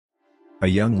a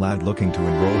young lad looking to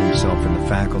enroll himself in the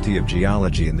Faculty of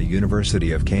Geology in the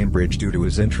University of Cambridge due to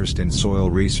his interest in soil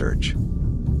research.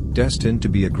 Destined to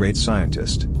be a great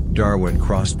scientist, Darwin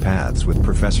crossed paths with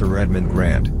Professor Edmund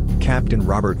Grant, Captain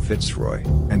Robert Fitzroy,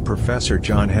 and Professor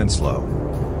John Henslow.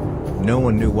 No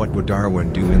one knew what would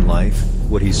Darwin do in life.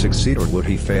 Would he succeed or would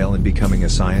he fail in becoming a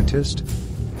scientist?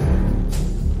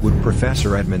 Would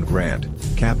Professor Edmund Grant,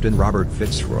 Captain Robert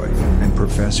Fitzroy, and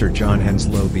Professor John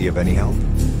Henslow be of any help?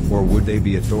 Or would they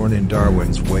be a thorn in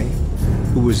Darwin's way?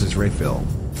 Who was Israfil?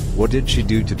 What did she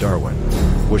do to Darwin?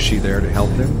 Was she there to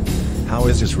help him? How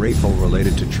is Israfil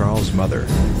related to Charles' mother,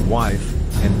 wife,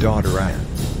 and daughter Anne?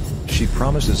 She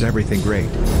promises everything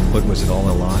great, but was it all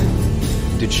a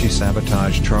lie? Did she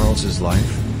sabotage Charles's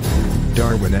life?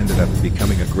 Darwin ended up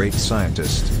becoming a great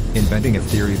scientist, inventing a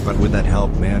theory, but would that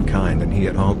help mankind than he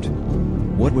had hoped?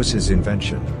 What was his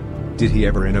invention? Did he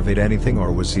ever innovate anything,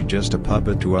 or was he just a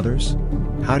puppet to others?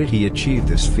 How did he achieve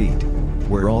this feat?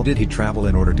 Where all did he travel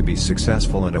in order to be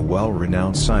successful and a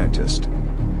well-renowned scientist?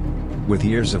 With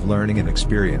years of learning and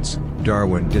experience,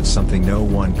 Darwin did something no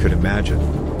one could imagine.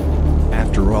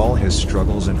 After all his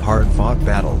struggles and hard-fought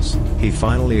battles, he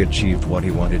finally achieved what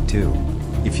he wanted to.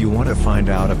 If you want to find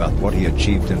out about what he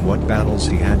achieved and what battles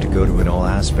he had to go to in all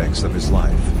aspects of his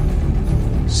life.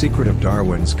 Secret of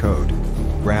Darwin's Code.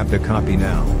 Grab the copy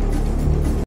now.